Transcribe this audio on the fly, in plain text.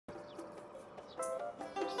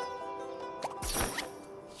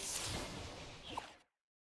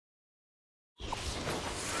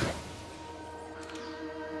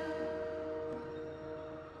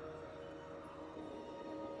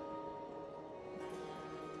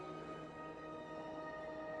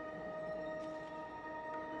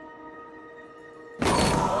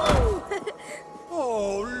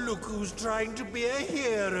who's trying to be a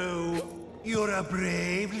hero. You're a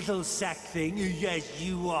brave little sack thing. Yes,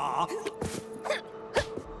 you are.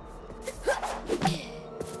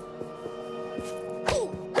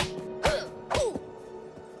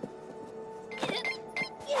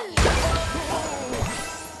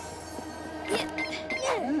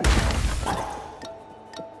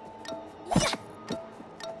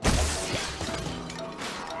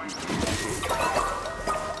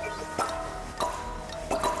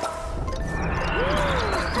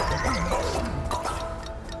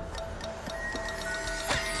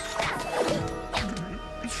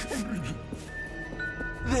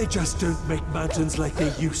 They just don't make mountains like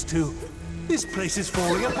they used to. This place is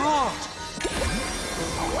falling apart.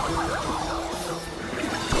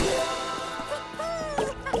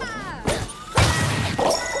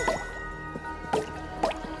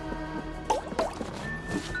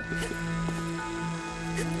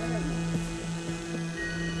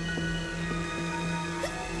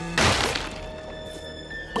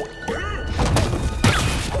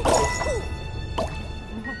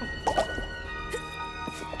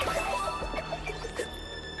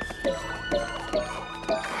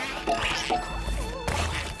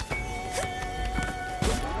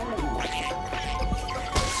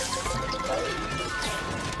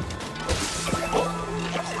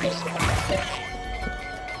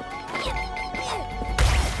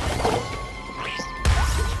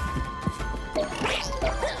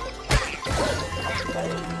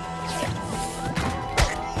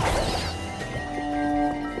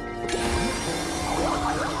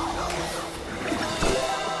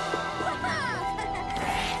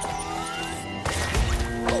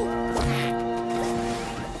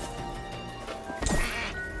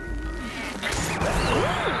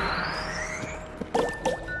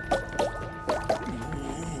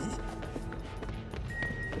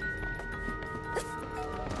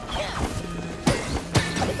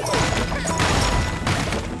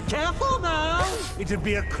 It'd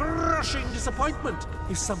be a crushing disappointment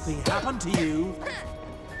if something happened to you.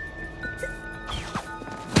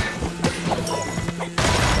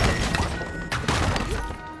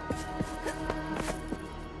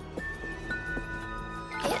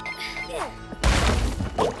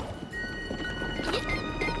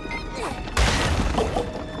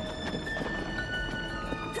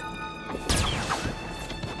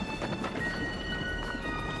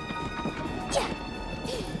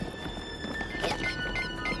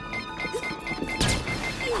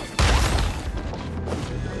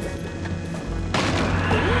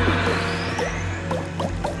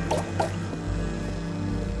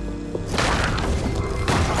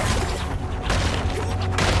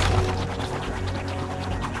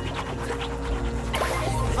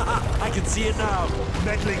 I can see it now.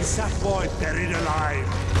 Meddling Sackboy buried alive.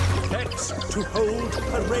 Vex to hold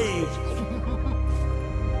parade.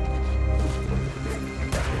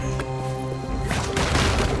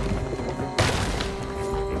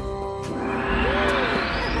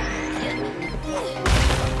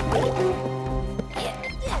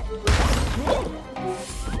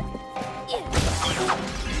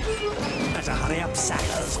 Better hurry up,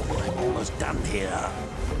 Sackers. I'm almost done here.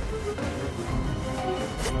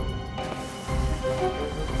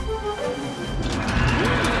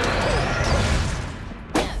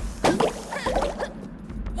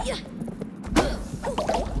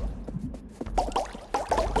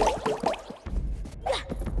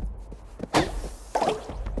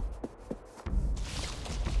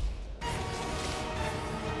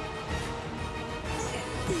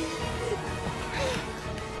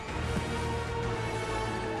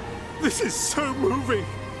 This is so moving.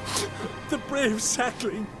 The brave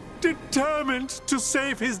sackling, determined to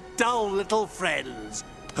save his dull little friends.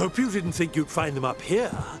 Hope you didn't think you'd find them up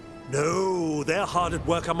here. No, they're hard at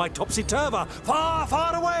work on my topsy-turver, far,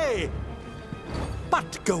 far away.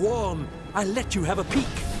 But go on, I'll let you have a peek.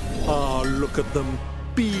 Ah, look at them,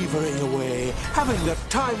 beavering away, having the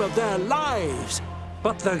time of their lives.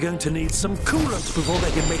 But they're going to need some coolant before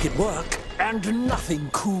they can make it work. And nothing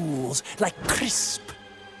cools like crisp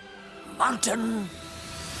mountain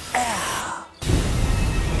air.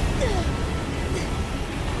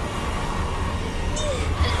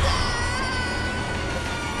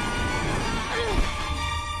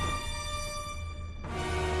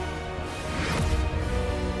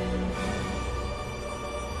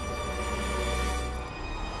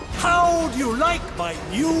 How do you like my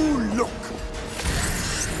new look?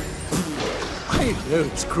 I know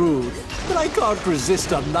it's crude, but I can't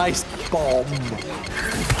resist a nice bomb.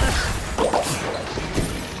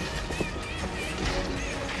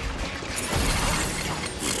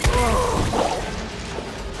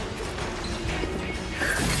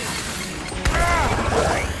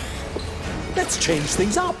 change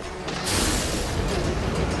things up.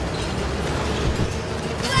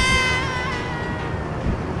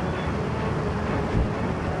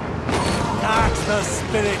 That's the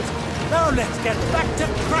spirit. Now let's get back to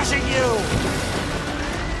crushing you.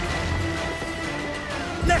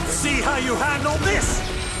 Let's see how you handle this.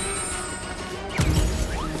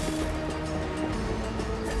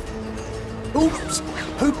 Oops!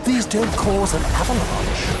 Hope these don't cause an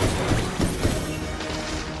avalanche.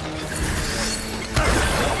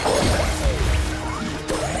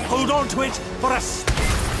 Hold on to it for us.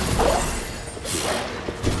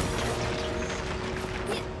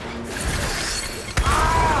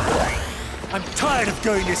 I'm tired of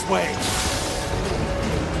going this way.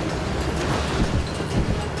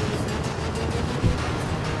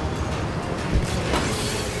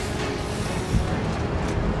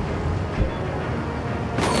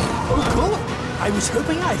 Oh, cool! I was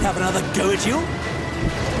hoping I'd have another go at you.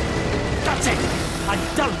 That's it.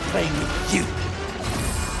 I'm done playing with you.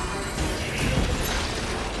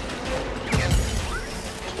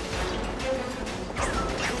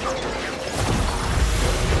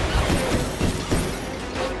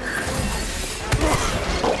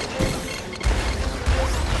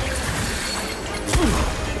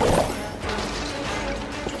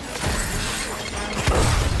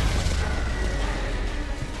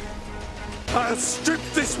 I'll strip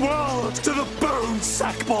this world to the bone,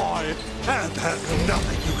 Sackboy! And there's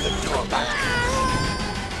nothing you can do about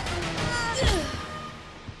it!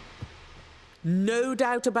 No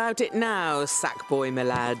doubt about it now, Sackboy, my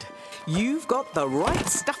lad. You've got the right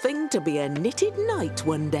stuffing to be a knitted knight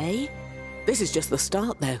one day. This is just the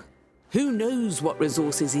start, though. Who knows what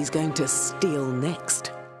resources he's going to steal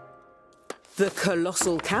next? The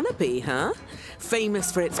colossal canopy, huh?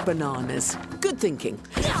 Famous for its bananas. Good thinking.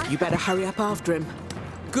 You better hurry up after him.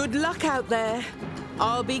 Good luck out there.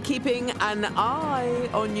 I'll be keeping an eye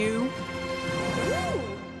on you.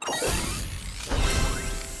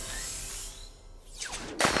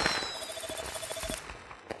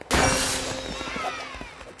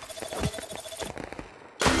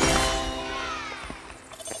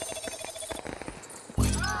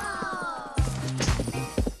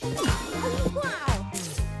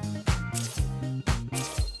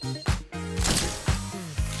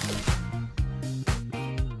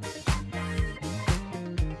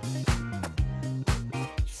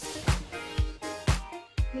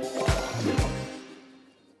 Wow.